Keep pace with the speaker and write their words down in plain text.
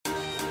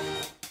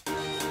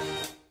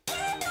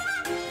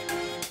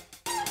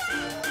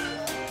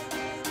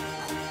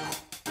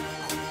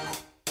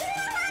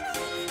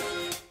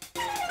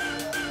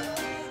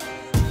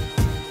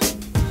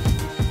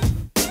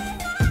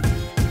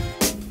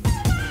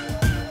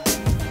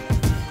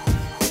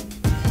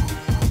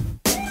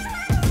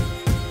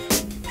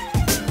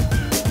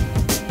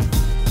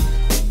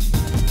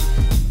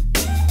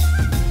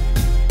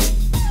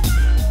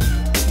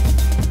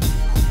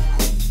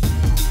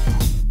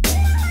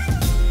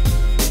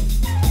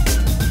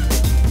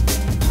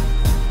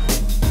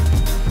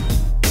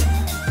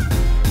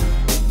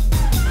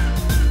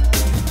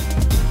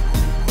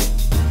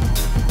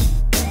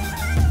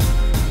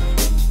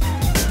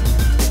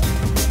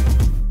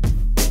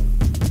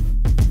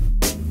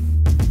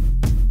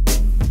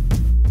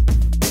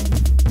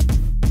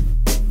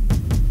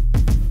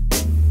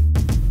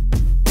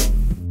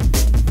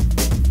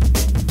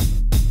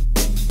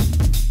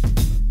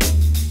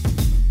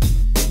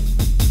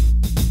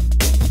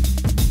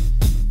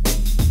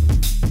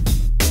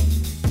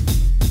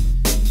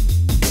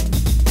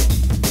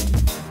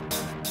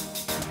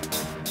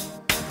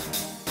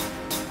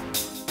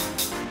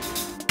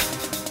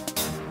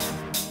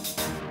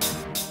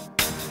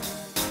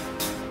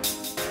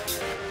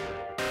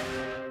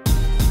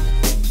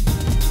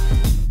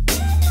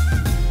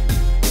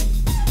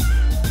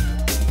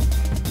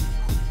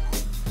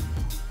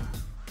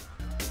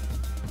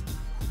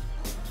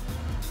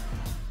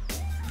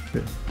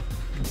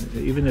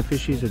even the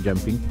fishies are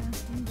jumping.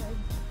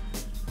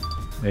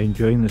 They're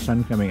enjoying the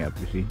sun coming up,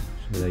 you see.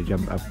 So they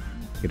jump up,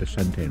 get a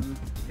suntan.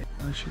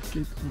 I should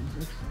get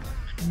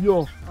one.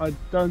 Yo, I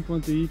don't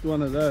want to eat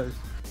one of those.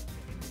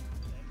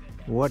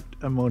 What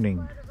a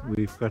morning.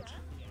 We've got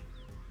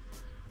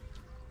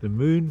the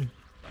moon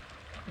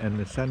and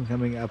the sun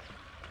coming up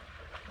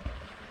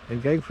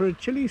and going for a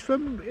chilly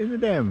swim in the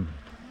dam.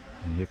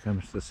 And here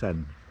comes the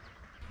sun.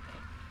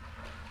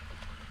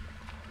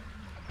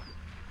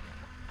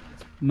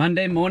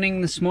 Monday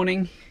morning this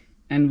morning,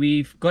 and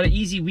we've got an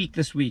easy week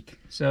this week.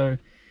 So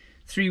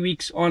 3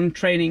 weeks on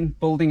training,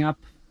 building up,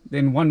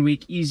 then 1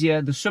 week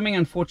easier. The swimming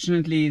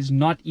unfortunately is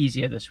not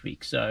easier this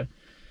week, so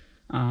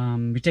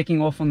we're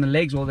taking off on the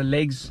legs, or the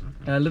legs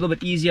a little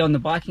bit easier on the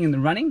biking and the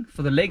running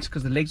for the legs,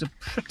 because the legs are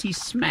pretty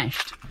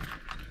smashed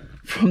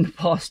from the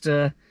past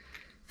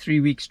 3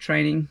 weeks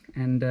training.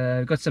 And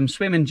we've got some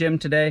swim and gym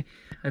today.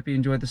 Hope you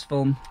enjoyed this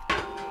film.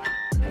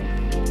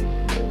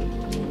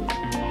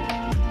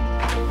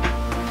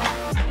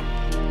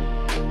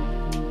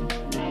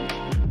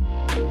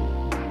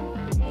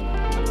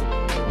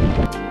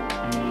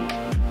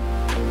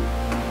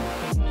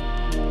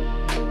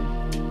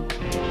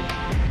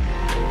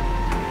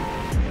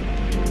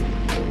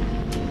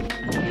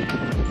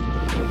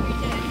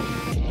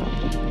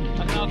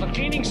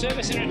 Cleaning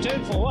service in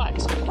return for what?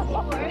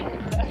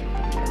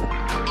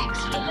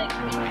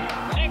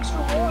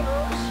 Extra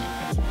waters.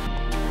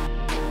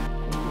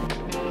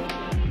 If you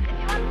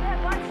want to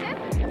have one sip,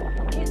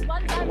 he's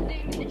one time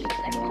doing the dishes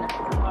extra.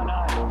 Oh no.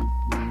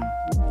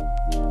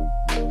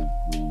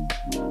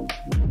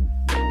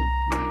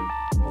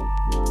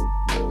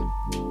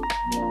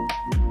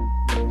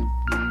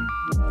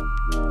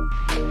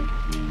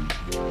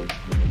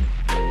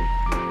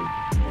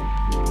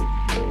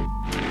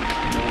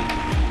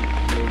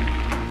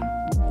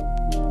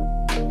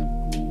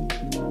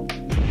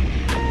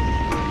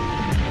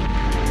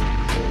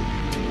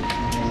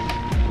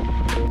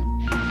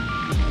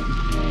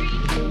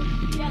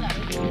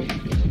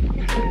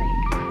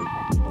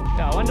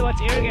 I wonder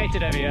what's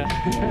irrigated over here.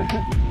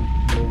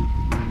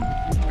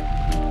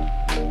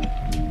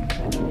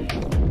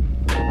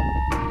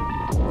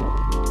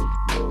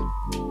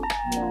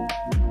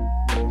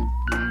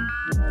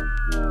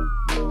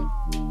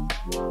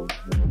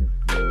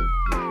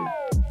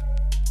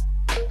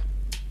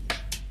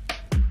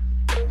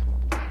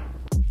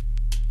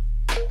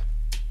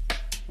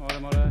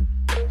 Mora.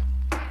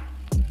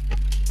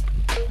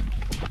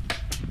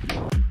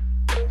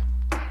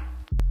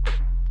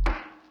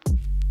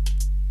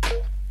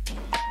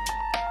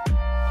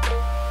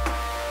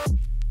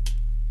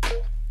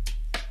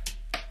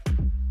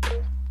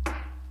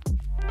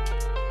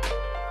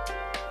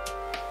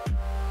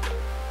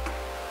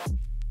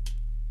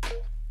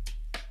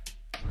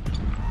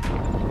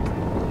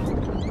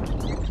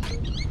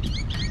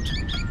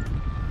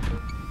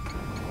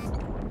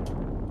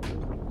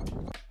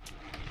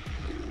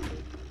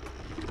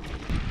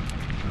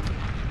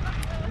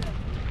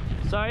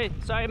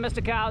 Sorry,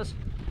 Mr. Cows.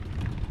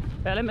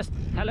 Hello,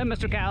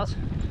 Mr. Cows.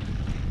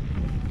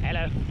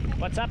 Hello.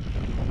 What's up?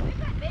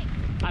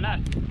 I know.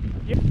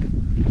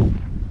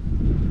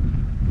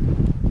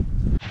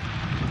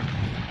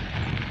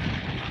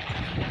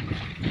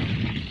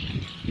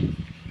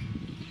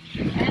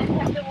 And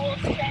have the walls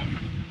stained.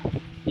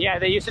 Yeah,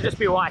 they used to just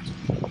be white.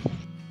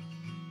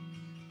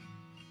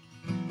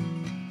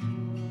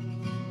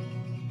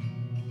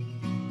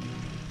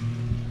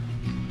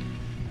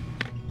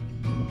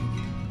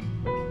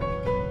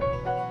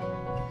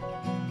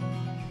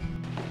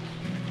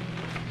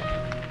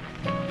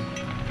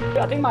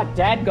 I think my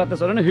dad got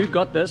this. I don't know who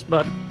got this,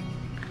 but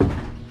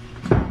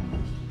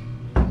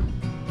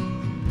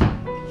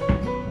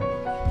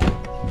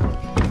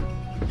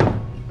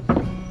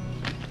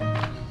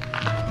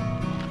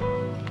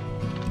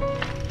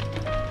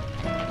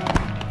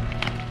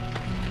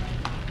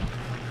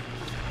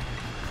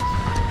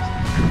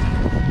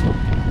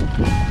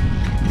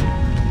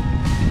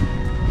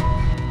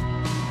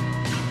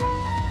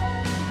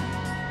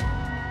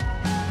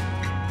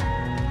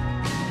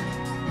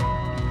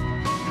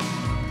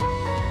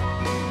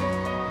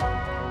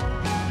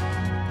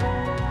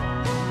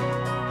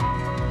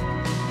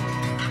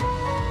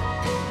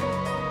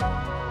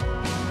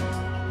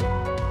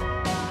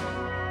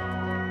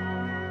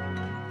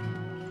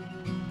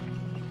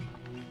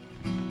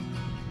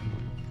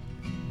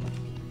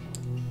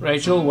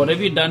Rachel, what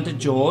have you done to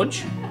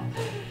George?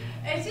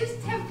 It's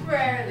just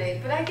temporarily,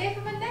 but I gave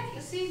him a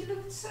necklace. He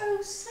looked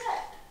so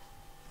sad.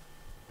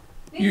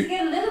 Needs to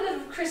get a little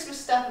bit of Christmas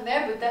stuff in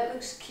there, but that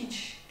looks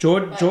kitsch.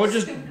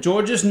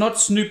 George is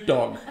not Snoop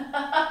Dogg.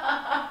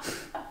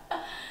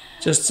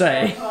 Just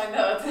say. Oh, I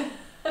know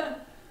it.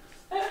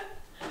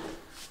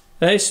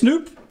 Hey,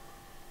 Snoop.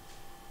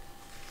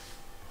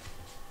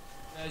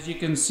 As you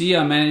can see,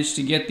 I managed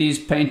to get these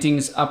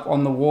paintings up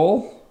on the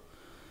wall.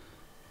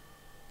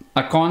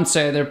 I can't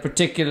say they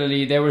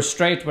were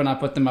straight when I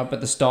put them up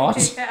at the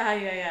start.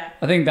 Yeah.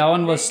 I think that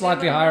one was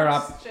slightly higher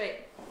up. Straight.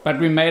 But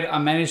I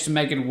managed to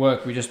make it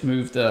work. We just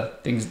moved the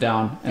things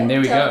down, and there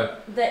we go.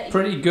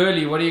 Pretty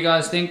girly. What do you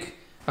guys think?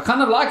 I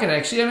kind of like it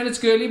actually. I mean, it's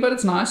girly, but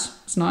it's nice.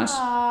 It's nice.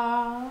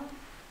 Aww.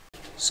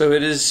 So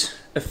it is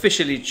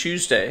officially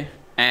Tuesday,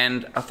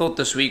 and I thought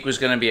this week was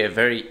going to be a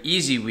very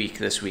easy week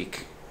this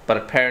week, but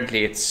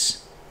apparently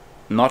it's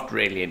not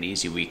really an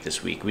easy week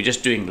this week. We're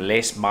just doing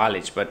less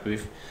mileage, but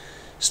we've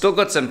still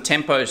got some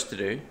tempos to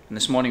do. And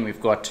this morning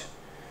we've got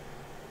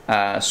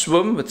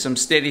swim with some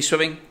steady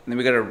swimming, and then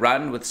we've got a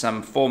run with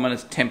some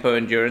 4-minute tempo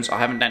endurance. I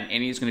haven't done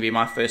any. It's going to be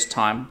my first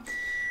time,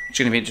 which is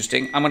going to be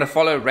interesting. I'm going to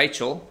follow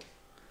Rachel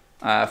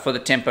for the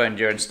tempo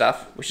endurance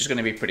stuff, which is going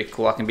to be pretty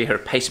cool. I can be her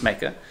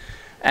pacemaker.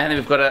 And then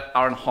we've got an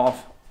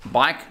hour-and-a-half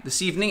bike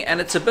this evening,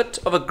 and it's a bit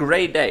of a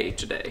grey day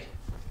today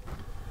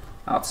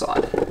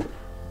outside.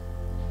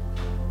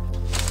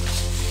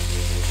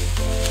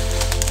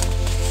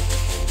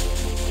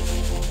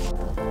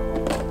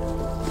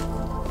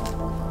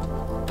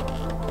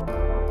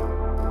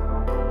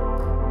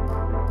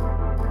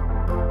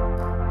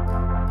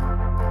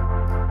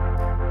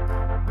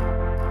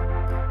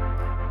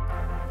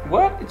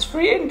 What? It's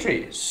free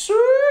entry. Sick!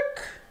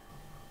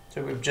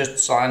 So we've just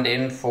signed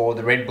in for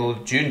the Red Bull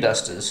Dune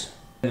Dusters.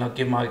 And I'll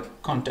give my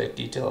contact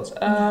details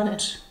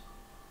out.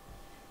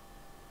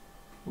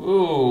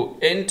 Ooh,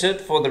 entered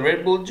for the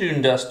Red Bull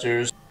Dune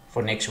Dusters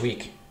for next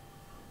week.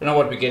 Don't know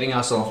what we're getting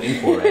ourselves in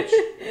for, Rach.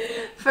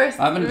 First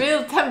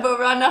real tempo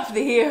run of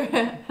the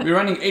year. We're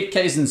running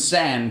 8Ks in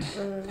sand.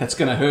 That's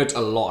gonna hurt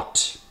a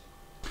lot.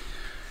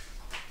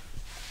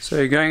 So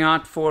you're going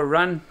out for a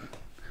run.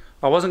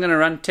 I wasn't going to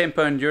run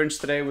tempo endurance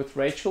today with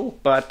Rachel,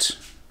 but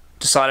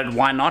decided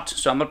why not.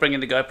 So I'm not bringing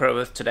the GoPro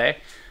with today.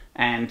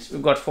 And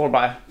we've got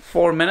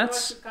 4x4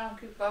 minutes.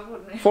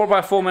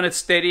 4x4 minutes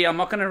steady. I'm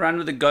not going to run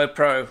with the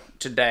GoPro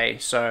today.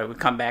 So we'll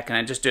come back and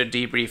I just do a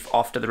debrief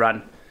after the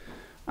run.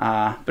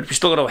 But we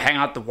still got to hang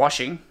out the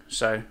washing.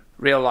 So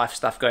real life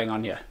stuff going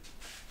on here.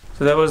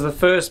 So that was the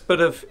first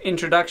bit of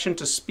introduction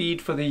to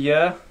speed for the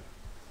year.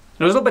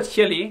 It was a little bit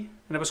hilly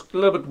and it was a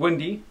little bit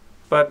windy,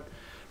 but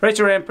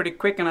Rachel ran pretty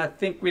quick, and I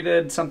think we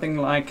did something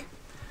like...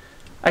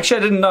 Actually,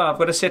 I didn't know. I've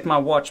got to set my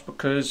watch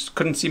because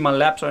couldn't see my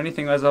laps or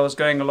anything as I was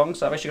going along,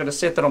 so I've actually got to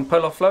set that on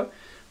Polar Flow.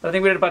 But I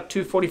think we did about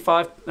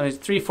 345,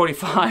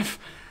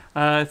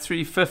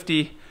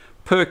 350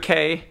 per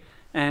K,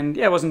 and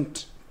yeah, it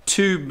wasn't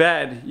too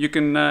bad. You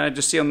can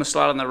just see on the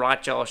slide on the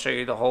right here, I'll show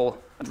you the whole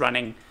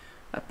running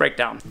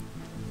breakdown.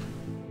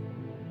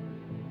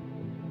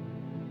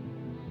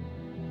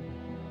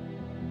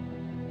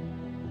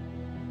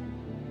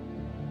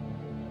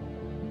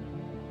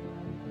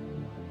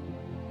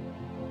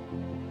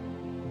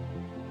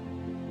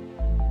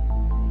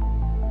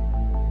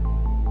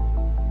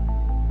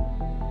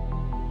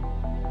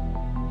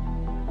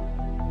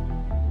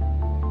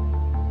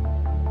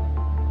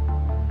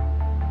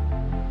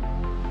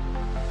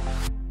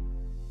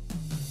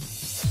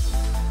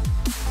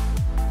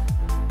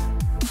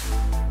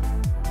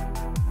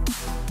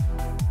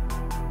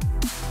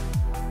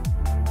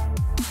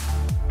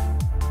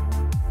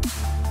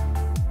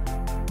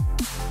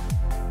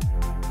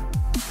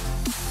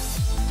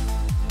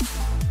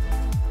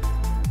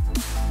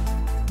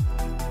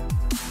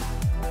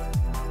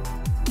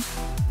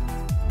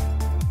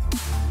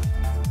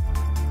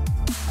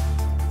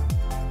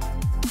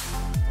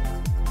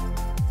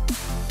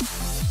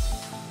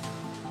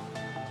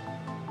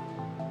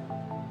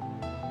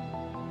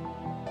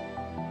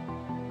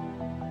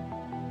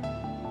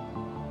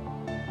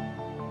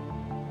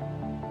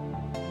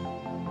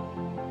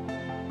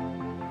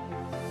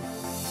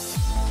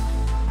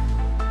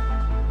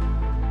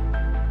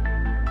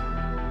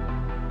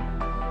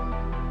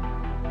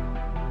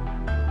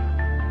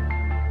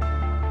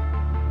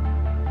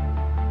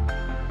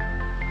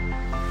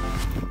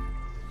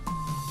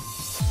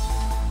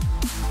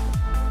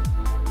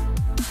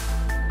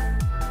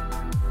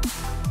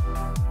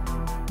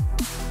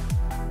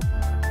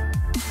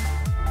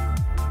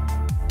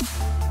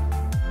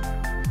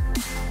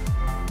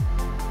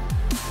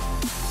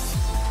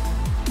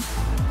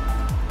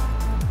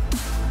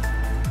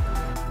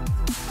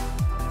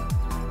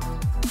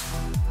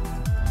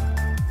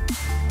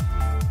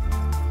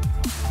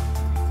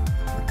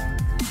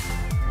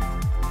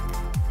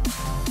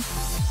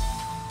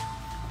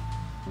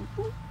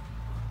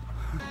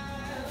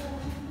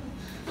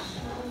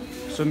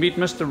 So meet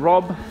Mr.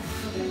 Rob,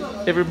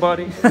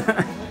 everybody.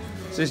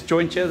 This is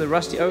joint here, the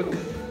Rusty Oak. I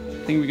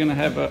think we're gonna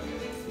have a...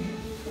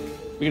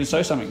 We're gonna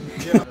sew something.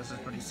 Yeah, this is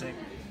pretty sick.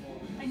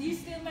 And you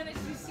still managed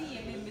to see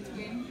him in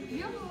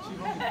between.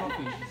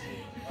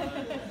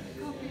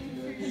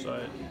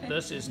 So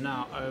this is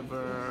now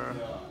over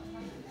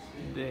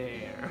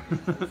there.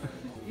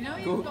 You know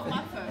you've got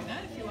my phone,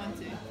 if you want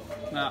to.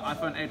 No,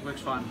 iPhone 8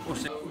 works fine.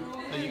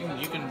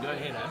 You can go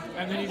ahead, eh?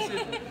 And then he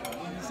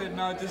said,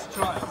 no, just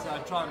try it. So I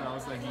tried it. I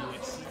was like,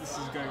 yes, this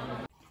is going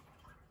good.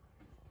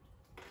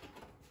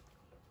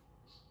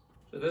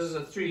 So this is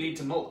a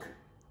 3-litre milk,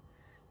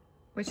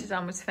 Which is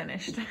almost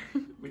finished.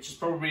 which is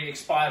probably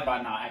expired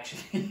by now,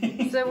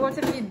 actually. So what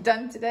have you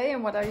done today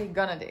and what are you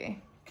gonna do?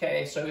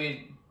 Okay, so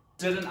we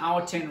did an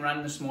hour 10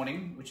 run this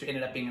morning, which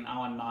ended up being an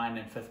hour 9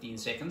 and 15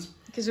 seconds.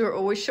 Because we're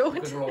always short.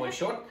 Because we're always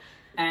short.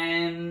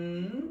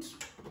 And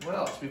what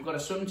else? We've got a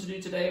swim to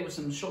do today with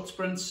some short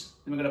sprints.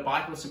 Then we've got a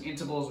bike with some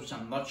intervals, which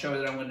I'm not sure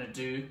whether I'm going to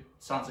do.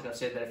 Sounds like I've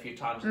said that a few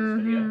times in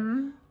this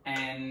video.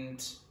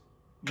 And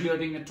we are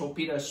doing a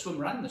Torpedo swim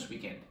run this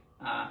weekend.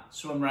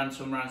 Swim run,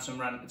 swim run, swim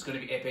run. It's going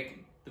to be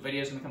epic. The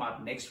video is going to come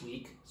out next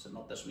week, so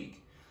not this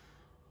week.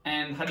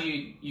 And how do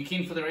you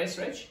keen for the race,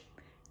 Rach?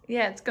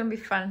 Yeah, it's going to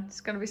be fun.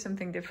 It's going to be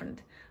something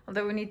different.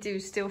 Although we need to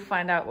still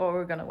find out what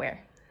we're going to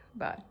wear.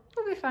 But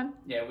it'll be fun.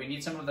 Yeah, we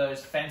need some of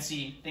those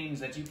fancy things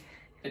that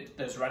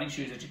those running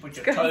shoes that you put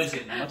your toes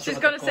in. I'm not sure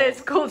She's going to say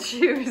it's called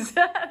shoes.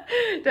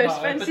 Those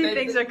fancy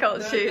things are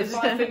called shoes. The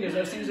 5 fingers,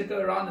 those things that go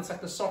around, it's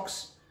like the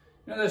socks.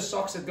 You know those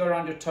socks that go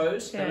around your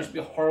toes? Yeah. They must be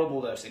horrible,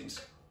 those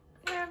things.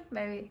 Yeah,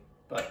 maybe.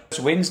 But it's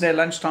Wednesday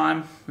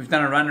lunchtime. We've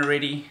done a run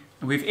already.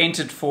 We've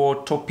entered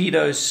for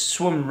Torpedo's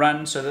swim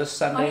run, so this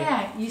Sunday. Oh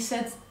yeah, you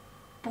said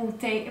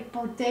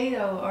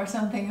potato or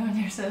something on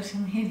your social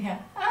media.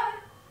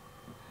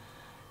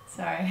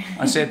 Sorry.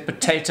 I said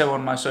potato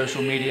on my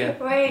social media.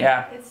 Wait,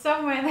 yeah. It's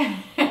somewhere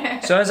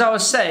there. So as I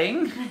was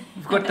saying,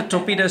 we've got the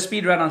Torpedo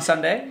speed run on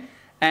Sunday,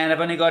 and I've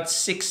only got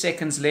 6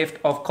 seconds left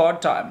of card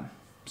time.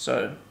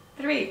 So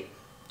 3,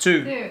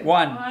 2,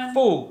 1,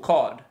 full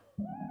card.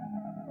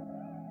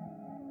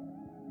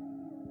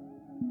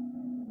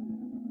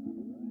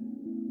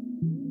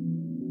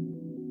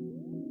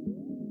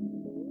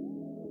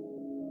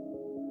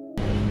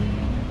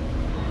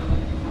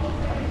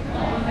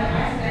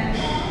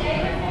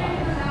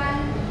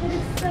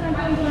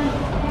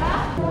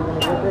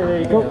 There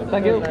you go.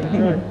 Thank you.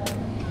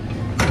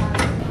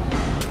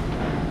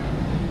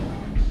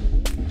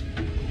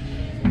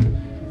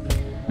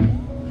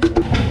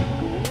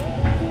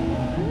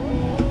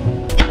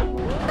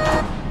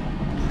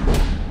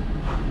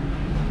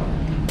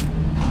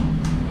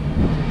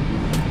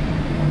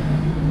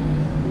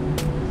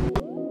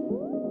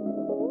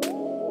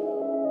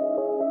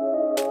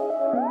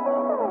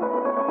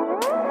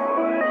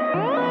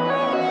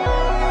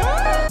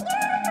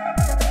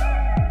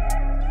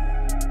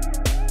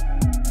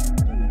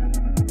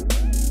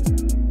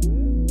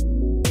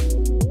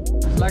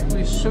 Like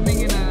we're swimming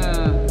in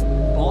a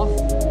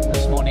bath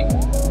this morning.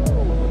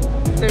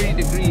 30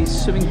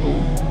 degrees swimming pool.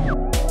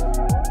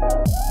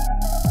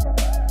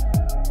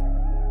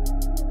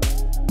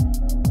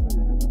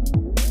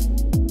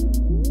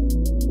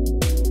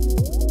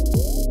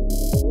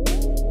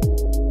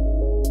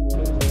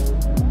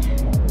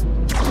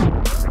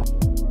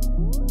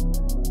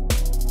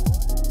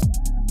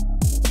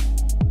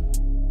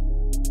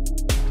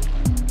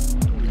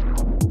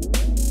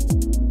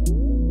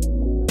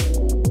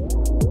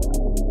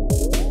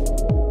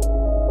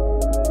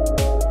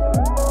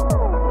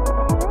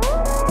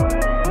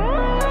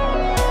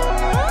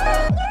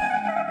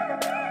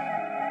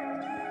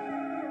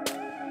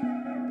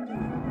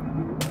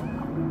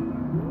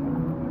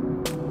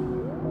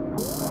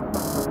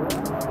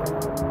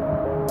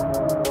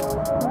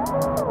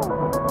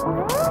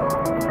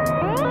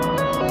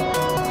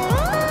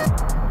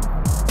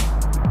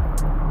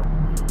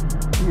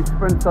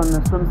 Sprints on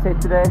the swim set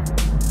today.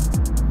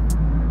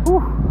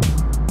 Whew.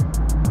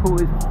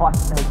 Pool is hot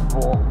as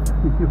balls.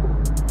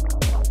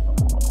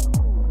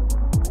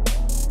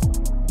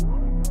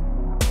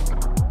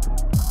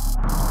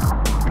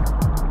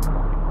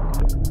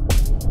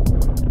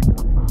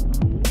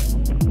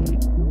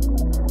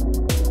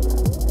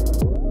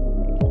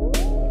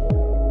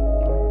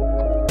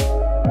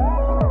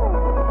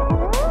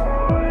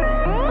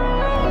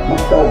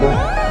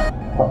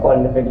 Hot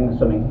water affecting the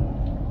swimming.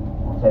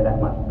 I'll say that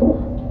much.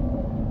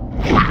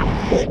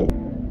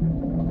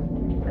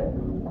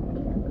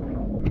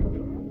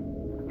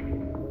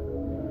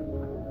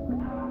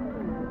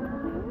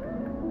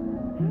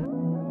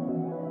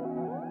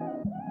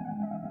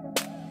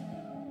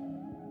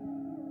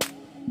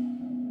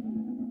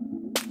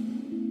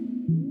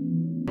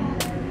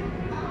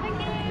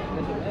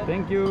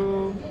 Thank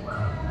you.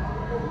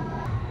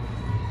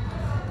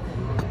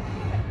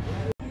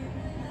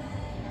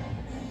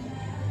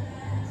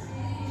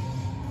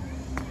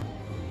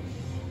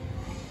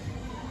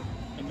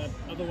 And the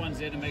other one's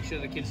there to make sure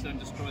the kids don't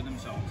destroy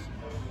themselves.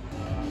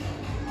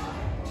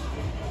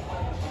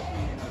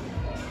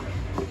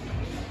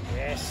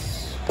 Yes.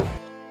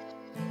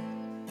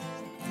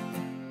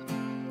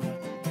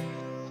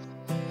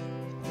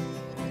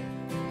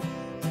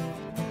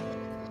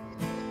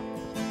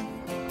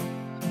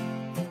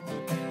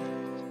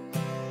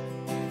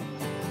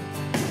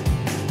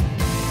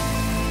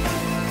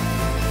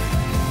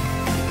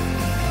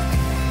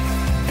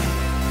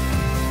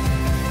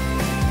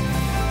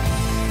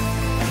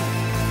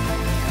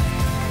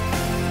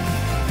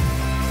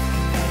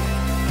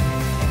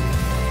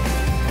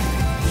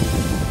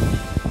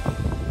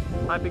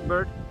 Hi, Big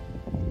Bird.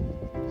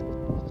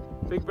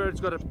 Big Bird's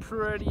got a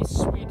pretty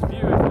sweet view,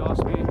 if you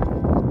ask me.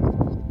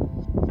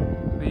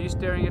 Are you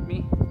staring at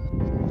me?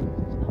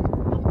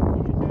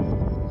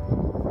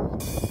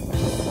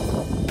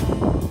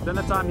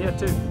 Dinner time here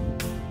too.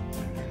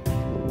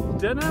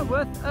 dinner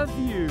with a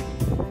view.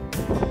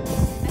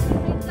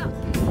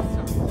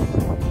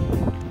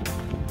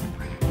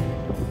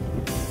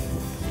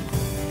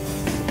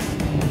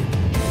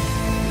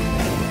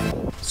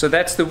 So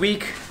that's the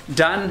week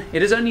done.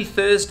 It is only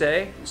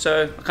Thursday,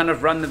 so I kind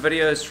of run the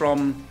videos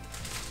from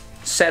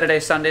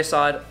Saturday, Sunday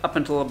side up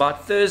until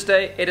about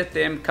Thursday, edit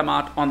them, come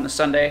out on the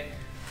Sunday.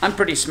 I'm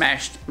pretty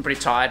smashed, I'm pretty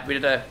tired. We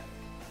did a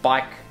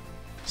bike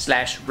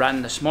 /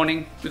 run this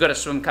morning. We got a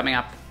swim coming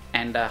up.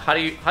 And how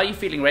are you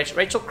feeling, Rachel?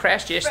 Rachel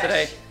crashed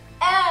yesterday.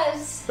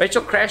 As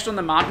Rachel crashed on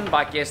the mountain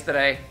bike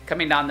yesterday,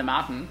 coming down the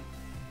mountain.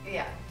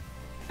 yeah.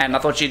 And I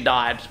thought she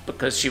died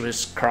because she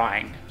was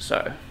crying,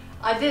 so.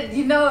 I did,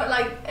 you know,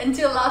 like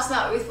until last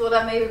night we thought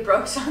I maybe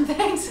broke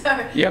something.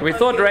 So Yeah, we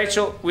thought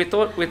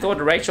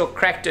Rachel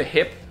cracked her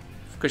hip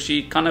because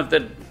she kind of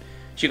did.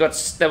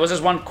 There was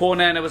this one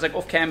corner and it was like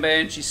off camber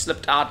and she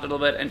slipped out a little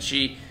bit and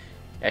she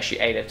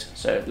ate it.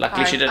 So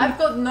luckily she didn't. I've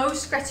got no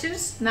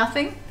scratches,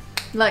 nothing,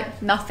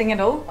 like nothing at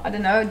all. I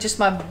don't know, just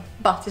my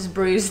butt is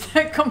bruised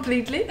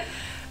completely.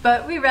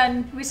 But we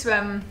ran, we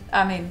swam.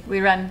 I mean, we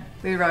ran,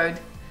 we rode,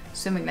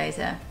 swimming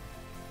later.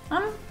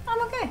 I'm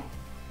okay,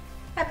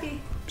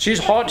 happy. She's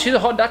hot. She's a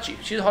hot Dutchie.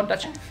 She's a hot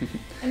Dutchie.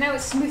 And now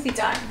it's smoothie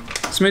time.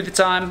 Smoothie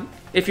time.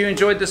 If you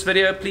enjoyed this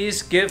video,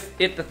 please give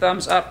it the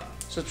thumbs up.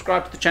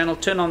 Subscribe to the channel.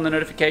 Turn on the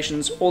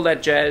notifications. All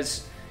that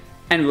jazz.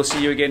 And we'll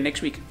see you again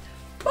next week.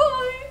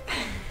 Bye.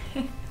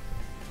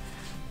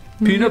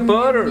 Peanut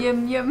butter.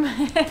 Yum yum.